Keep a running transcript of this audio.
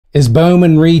Is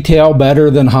Bowman retail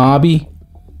better than hobby?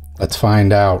 Let's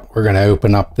find out. We're going to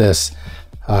open up this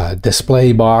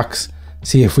display box,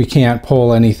 see if we can't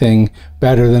pull anything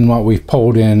better than what we've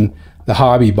pulled in the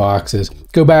hobby boxes.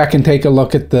 Go back and take a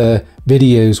look at the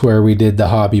videos where we did the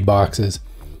hobby boxes.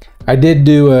 I did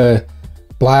do a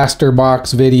blaster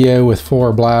box video with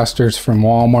 4 blasters from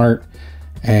Walmart,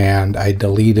 and I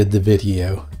deleted the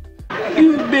video.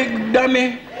 You big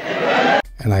dummy.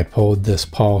 And I pulled this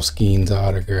Paul Skeens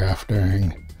autograph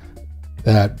during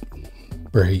that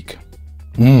break.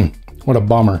 What a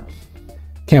bummer.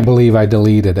 Can't believe I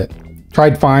deleted it.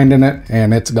 Tried finding it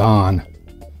and it's gone.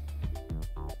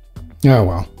 Oh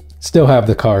well, still have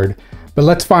the card. But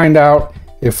let's find out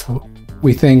if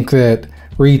we think that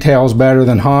retail's better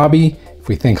than hobby, if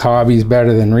we think hobby's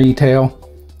better than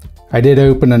retail. I did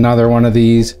open another one of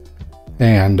these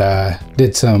and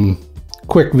did some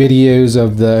quick videos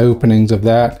of the openings of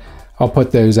that. I'll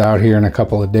put those out here in a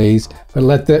couple of days. But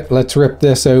let's rip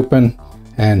this open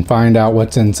and find out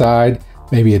what's inside.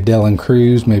 Maybe a Dylan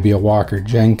Cruz, maybe a Walker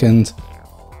Jenkins,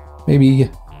 maybe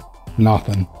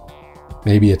nothing.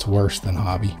 Maybe it's worse than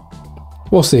hobby.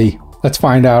 We'll see. Let's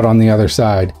find out on the other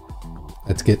side.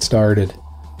 Let's get started.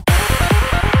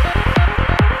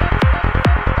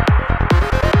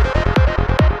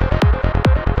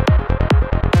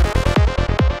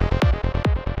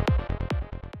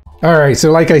 All right,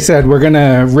 so like I said, we're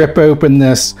gonna rip open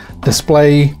this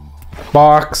display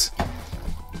box,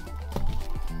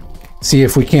 see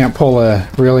if we can't pull a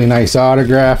really nice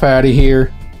autograph out of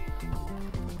here.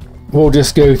 We'll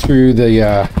just go through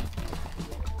the,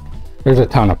 there's a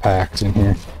ton of packs in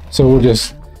here. So we'll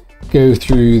just go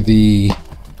through the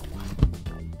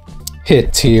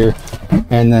hits here,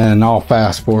 and then I'll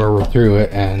fast forward through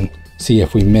it and see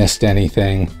if we missed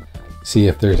anything, see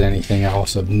if there's anything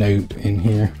else of note in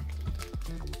here.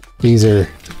 These are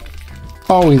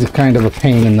always kind of a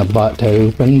pain in the butt to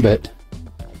open, but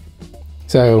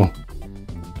so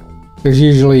there's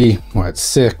usually what,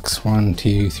 6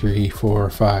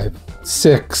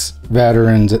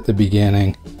 veterans at the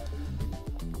beginning,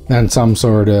 then some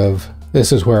sort of,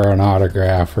 this is where an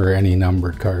autograph or any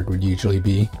numbered card would usually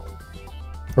be.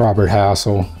 Robert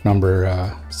Hassel,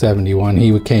 number 71,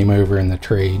 he came over in the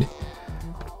trade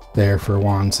there for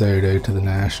Juan Soto to the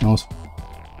Nationals.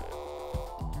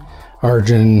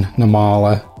 Arjun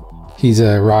Namala, he's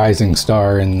a rising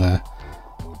star in the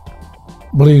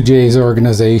Blue Jays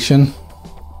organization.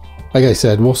 Like I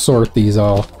said, we'll sort these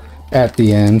all at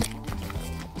the end.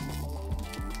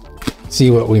 See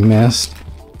what we missed.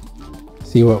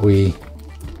 See what we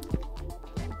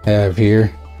have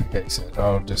here. Like I said,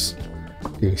 I'll just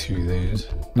go through those.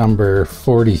 Number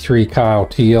 43, Kyle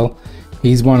Teal.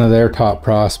 He's one of their top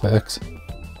prospects.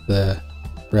 The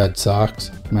Red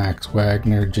Sox. Max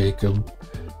Wagner, Jacob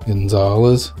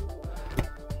Gonzalez.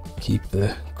 Keep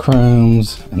the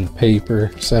chromes and the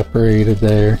paper separated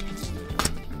there.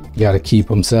 You gotta keep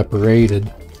them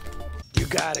separated. You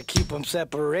gotta keep them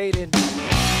separated.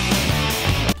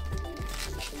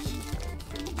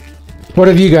 What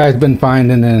have you guys been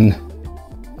finding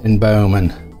in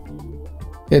Bowman?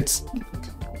 It's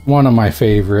one of my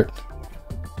favorite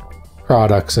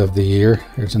products of the year.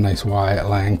 There's a nice Wyatt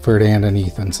Langford and an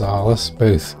Ethan Salas,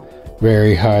 both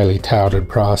very highly touted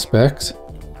prospects.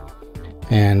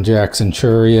 And Jackson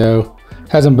Churio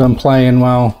hasn't been playing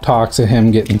well. Talks of him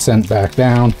getting sent back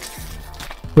down.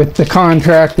 With the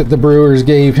contract that the Brewers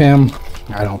gave him,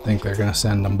 I don't think they're going to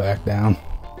send him back down.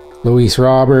 Luis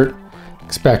Robert,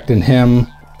 expecting him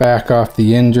back off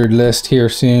the injured list here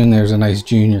soon. There's a nice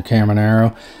Junior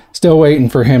Caminero. Still waiting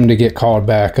for him to get called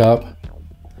back up.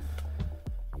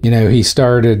 You know, he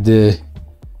started the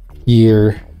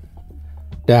year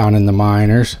down in the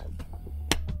minors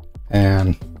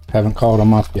and haven't called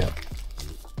him up yet.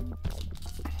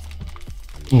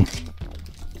 Here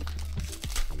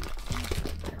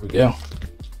we go.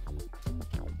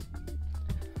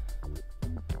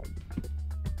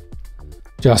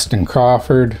 Justin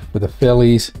Crawford for the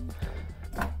Phillies,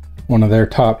 one of their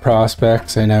top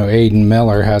prospects. I know Aiden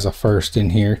Miller has a first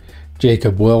in here.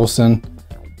 Jacob Wilson,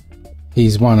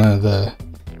 he's one of the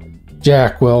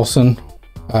Jack Wilson,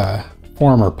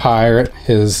 former Pirate,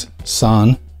 his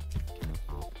son.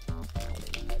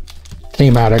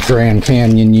 Came out of Grand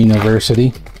Canyon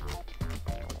University.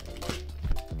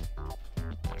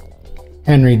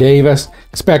 Henry Davis,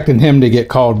 expecting him to get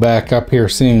called back up here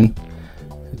soon.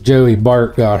 Joey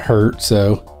Bart got hurt,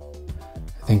 so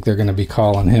I think they're going to be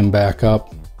calling him back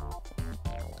up.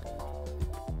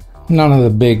 None of the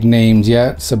big names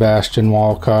yet. Sebastian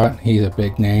Walcott, he's a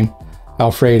big name.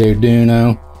 Alfredo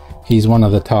Duno, he's one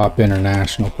of the top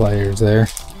international players there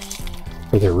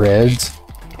for the Reds.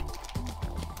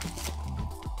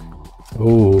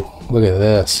 Ooh, look at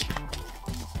this.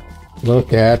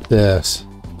 Look at this.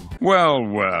 Well,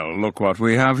 well, look what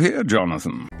we have here,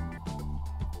 Jonathan.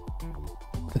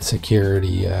 The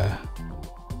security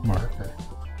marker.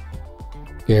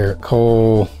 Garrett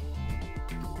Cole.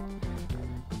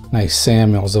 Nice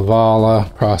Samuel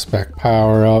Zavala. Prospect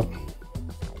power up.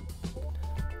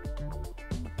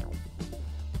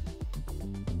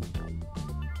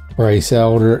 Bryce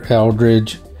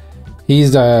Eldridge.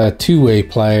 He's a two-way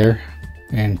player.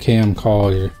 And Cam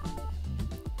Collier.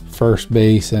 First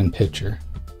base and pitcher.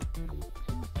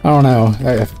 I don't know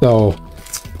if they'll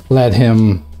let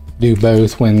him do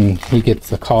both when he gets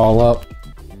the call up,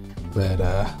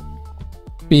 but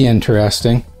be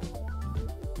interesting,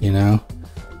 you know.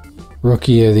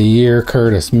 Rookie of the Year,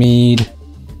 Curtis Mead,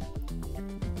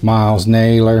 Miles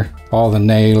Naylor, all the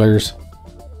Naylors,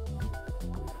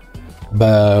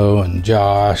 Bo and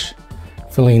Josh,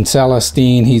 Feline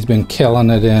Celestine, he's been killing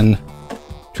it in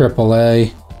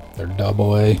AAA or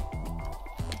AA.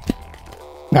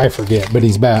 I forget, but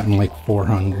he's batting like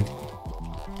 400.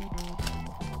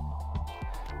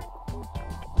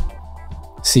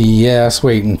 CES,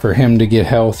 waiting for him to get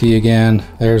healthy again.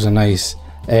 There's a nice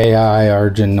AI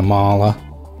Arjun Namala.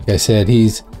 Like I said,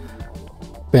 he's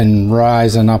been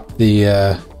rising up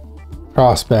the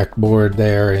prospect board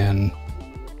there in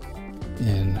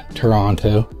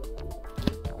Toronto.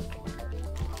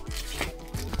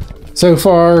 So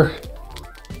far,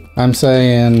 I'm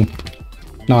saying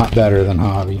not better than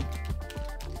Hobby.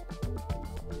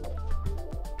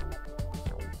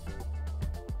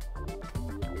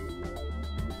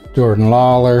 Jordan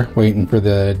Lawler, waiting for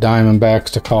the Diamondbacks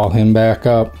to call him back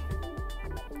up.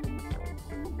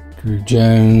 Drew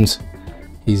Jones,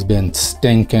 he's been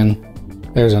stinking.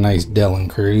 There's a nice Dylan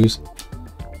Cruz.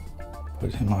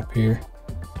 Put him up here.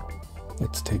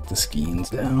 Let's take the Skeens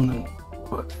down and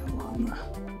put him on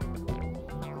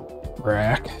the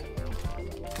rack.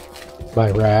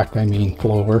 By rack, I mean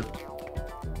floor.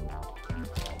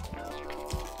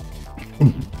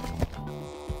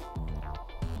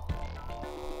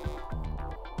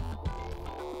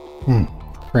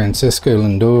 Francisco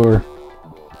Lindor,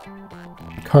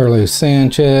 Carlos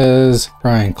Sanchez,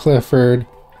 Brian Clifford,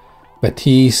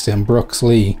 Batiste, and Brooks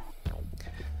Lee.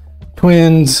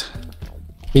 Twins,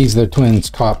 he's the Twins'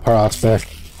 top prospect.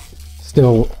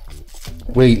 Still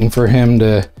waiting for him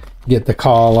to get the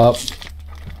call up.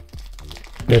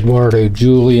 Eduardo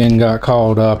Julian got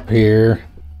called up here.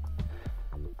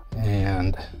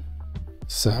 And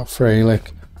Sal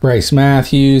Frelick. Bryce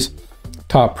Matthews,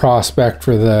 top prospect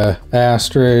for the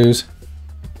Astros.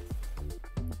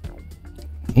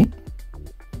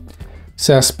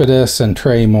 Cespedes and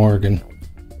Trey Morgan.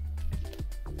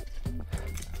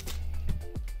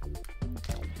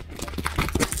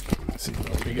 Let's see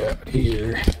what we got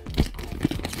here.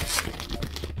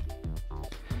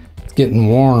 It's getting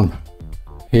warm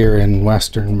here in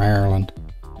Western Maryland.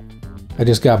 I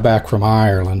just got back from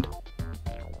Ireland.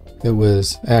 It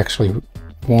was actually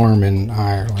warm in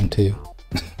Ireland too.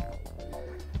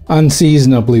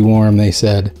 Unseasonably warm, they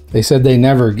said. They said it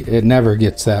never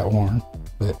gets that warm,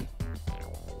 but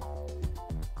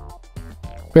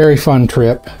very fun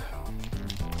trip.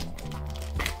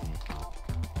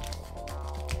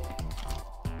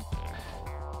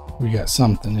 We got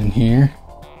something in here.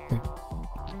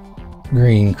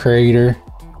 Green Crater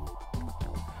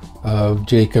of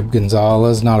Jacob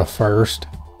Gonzalez, not a first,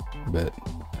 but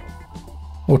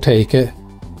we'll take it.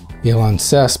 Elon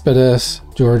Cespedes,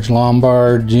 George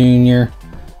Lombard Jr.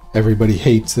 Everybody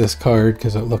hates this card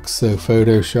because it looks so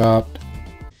photoshopped.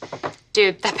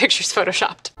 Dude, that picture's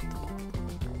photoshopped.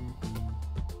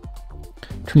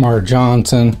 Tamar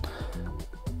Johnson.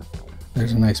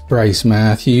 There's a nice Bryce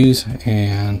Matthews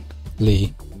and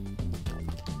Lee.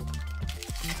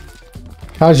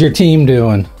 How's your team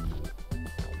doing?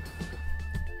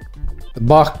 The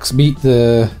Bucks beat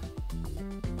the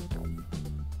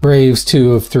Braves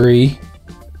 2 of 3.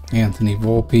 Anthony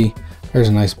Volpe. There's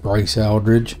a nice Bryce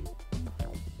Eldridge.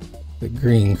 The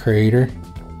Green Crater.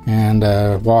 And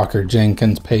Walker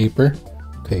Jenkins paper.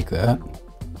 Take that.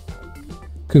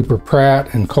 Cooper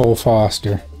Pratt and Cole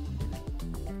Foster.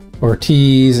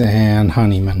 Ortiz and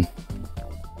Honeyman.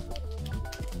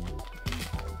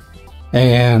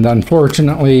 And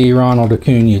unfortunately, Ronald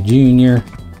Acuna Jr.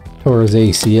 tore his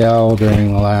ACL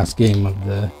during the last game of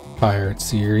the Pirates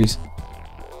series.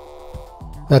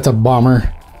 That's a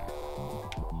bummer.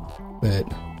 But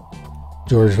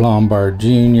George Lombard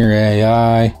Jr.,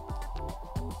 AI.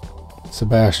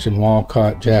 Sebastian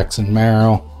Walcott, Jackson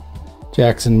Merrill.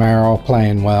 Jackson Merrill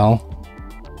playing well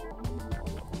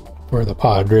for the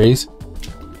Padres.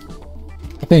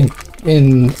 I think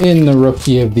in the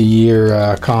Rookie of the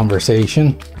Year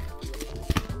conversation.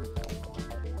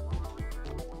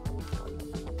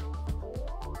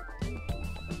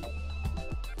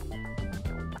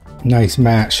 Nice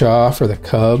Matt Shaw for the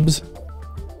Cubs.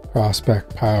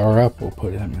 Prospect power up. We'll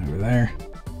put him over there.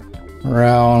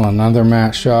 Morel, another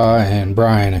Matt Shaw, and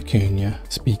Brian Acuna.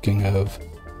 Speaking of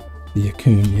the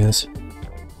Acunas,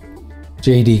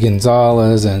 JD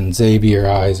Gonzalez and Xavier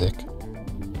Isaac.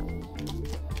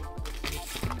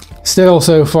 Still,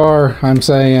 so far, I'm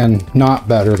saying not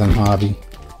better than Hobby.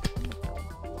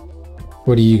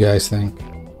 What do you guys think?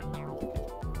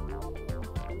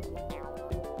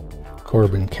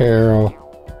 Corbin Carroll,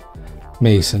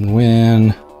 Mason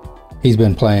Wynn. He's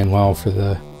been playing well for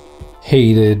the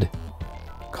hated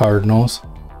Cardinals.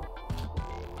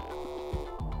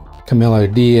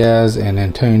 Camilo Diaz and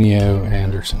Antonio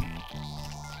Anderson.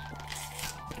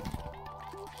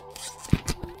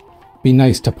 Be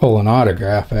nice to pull an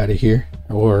autograph out of here,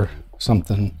 or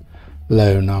something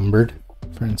low numbered.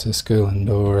 Francisco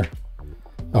Lindor,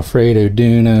 Alfredo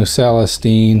Duno,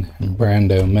 Celestine, and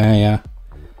Brando Maya.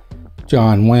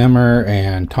 John Wimmer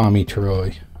and Tommy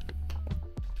Troy.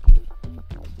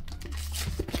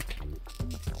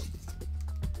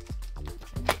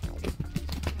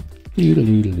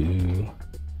 Doo-doo-doo-doo.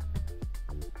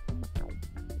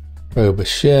 Bo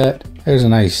Bichette. There's a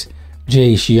nice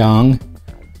Jace Young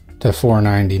to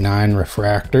 $4.99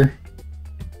 refractor.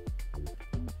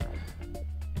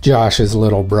 Josh's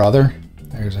little brother.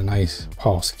 There's a nice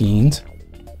Paul Skeens.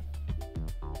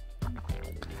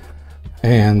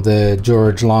 And the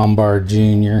George Lombard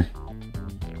Jr.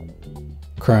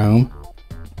 Chrome.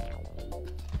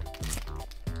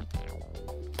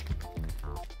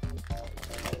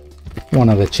 One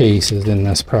of the chases in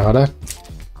this product.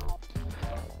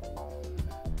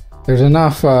 There's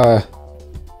enough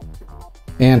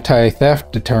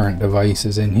anti-theft deterrent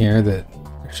devices in here that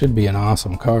there should be an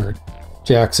awesome card.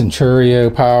 Jackson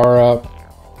Chourio power up.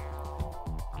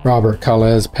 Robert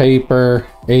Calez paper.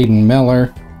 Aiden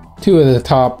Miller. Two of the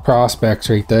top prospects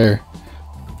right there.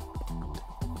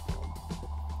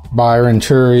 Byron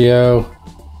Chourio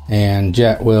and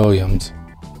Jet Williams.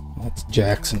 That's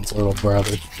Jackson's little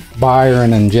brother.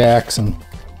 Byron and Jackson.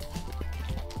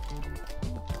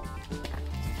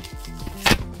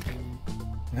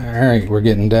 Alright, we're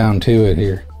getting down to it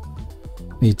here.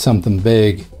 Need something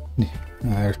big.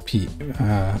 There's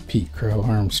Pete Crow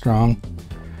Armstrong.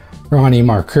 Ronnie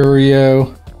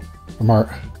Mercurio.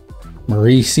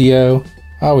 Mauricio.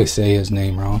 I always say his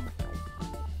name wrong.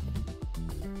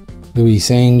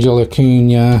 Luis Angel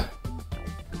Acuna.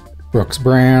 Brooks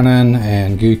Brannon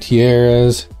and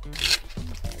Gutierrez.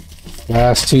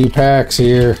 Last two packs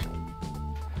here.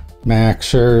 Max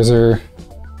Scherzer.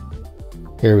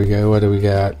 Here we go. What do we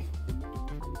got?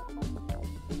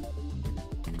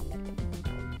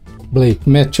 Blake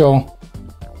Mitchell.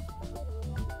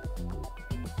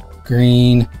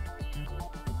 Green.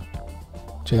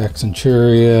 Jackson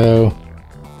Chourio.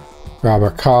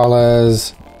 Robert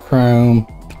Calez. Chrome.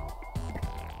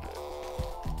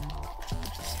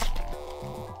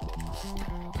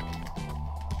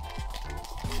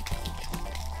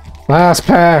 Last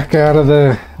pack out of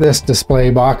this display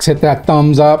box. Hit that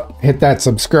thumbs up. Hit that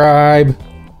subscribe.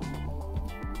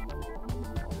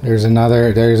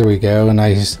 There we go. A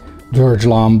nice George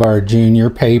Lombard Jr.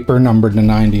 paper numbered to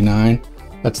 99.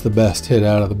 That's the best hit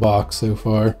out of the box so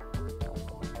far.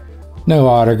 No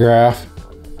autograph.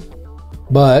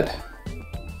 But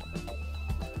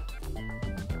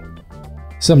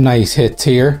some nice hits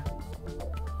here.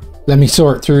 Let me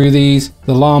sort through these.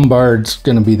 The Lombard's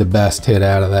going to be the best hit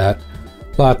out of that.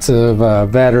 Lots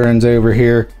of veterans over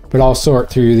here, but I'll sort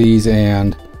through these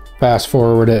and fast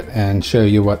forward it and show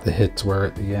you what the hits were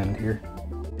at the end here.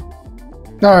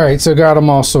 Alright, so got them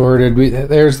all sorted.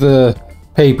 There's the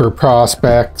paper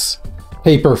prospects.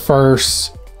 Paper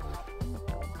firsts,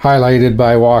 highlighted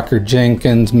by Walker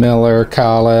Jenkins, Miller,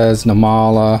 Calez,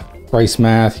 Namala, Bryce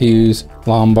Matthews,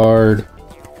 Lombard.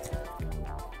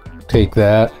 Take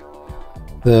that.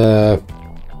 The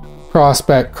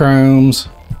prospect chromes.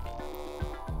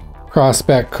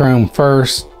 Prospect chrome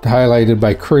first, highlighted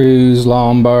by Cruz,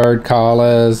 Lombard,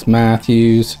 Calez,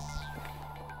 Matthews.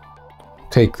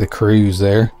 Take the Cruz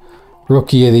there.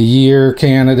 Rookie of the Year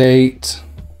candidates.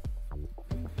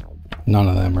 None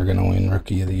of them are going to win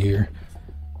Rookie of the Year.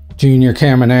 Junior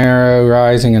Caminero,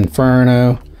 Rising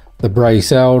Inferno. The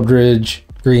Bryce Eldridge,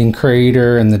 Green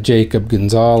Crater, and the Jacob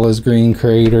Gonzalez Green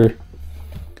Crater.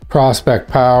 Prospect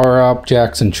Power Up,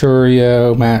 Jackson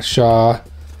Chourio, Matt Shaw,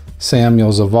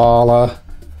 Samuel Zavala.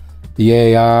 The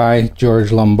AI,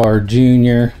 George Lombard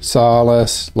Jr.,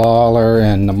 Salas, Lawler,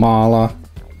 and Namala.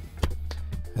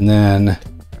 And then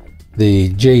the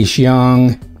Jace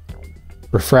Young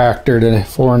refractor to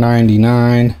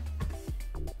 $4.99.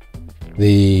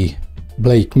 The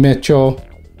Blake Mitchell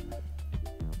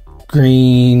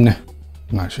green, I'm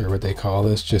not sure what they call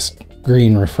this, just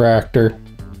green refractor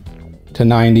to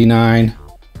 $99.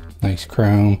 Nice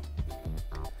chrome.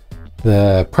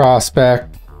 The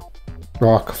Prospect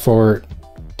Rockfort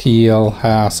Teal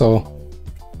Hassel,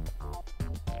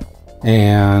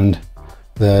 and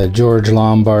the George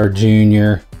Lombard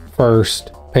Jr.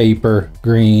 first paper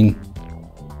green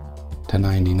to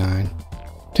 $99.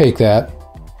 Take that.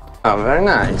 Oh, very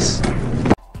nice.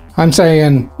 I'm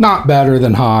saying not better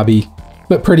than Hobby,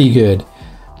 but pretty good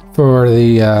for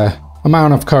the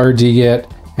amount of cards you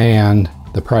get and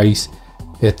the price.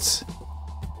 It's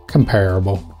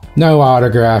comparable. No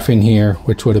autograph in here,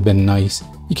 which would have been nice.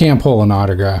 You can't pull an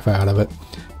autograph out of it.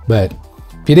 But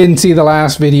if you didn't see the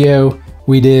last video,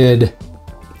 we did,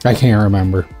 I can't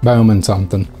remember, Bowman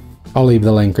something. I'll leave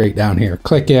the link right down here.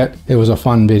 Click it. It was a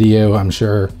fun video, I'm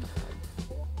sure.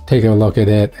 Take a look at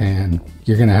it and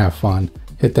you're gonna have fun.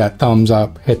 Hit that thumbs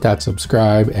up, hit that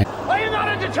subscribe. Are you not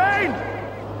entertained?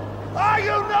 Are you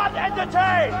not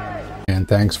entertained? And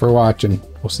thanks for watching.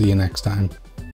 We'll see you next time.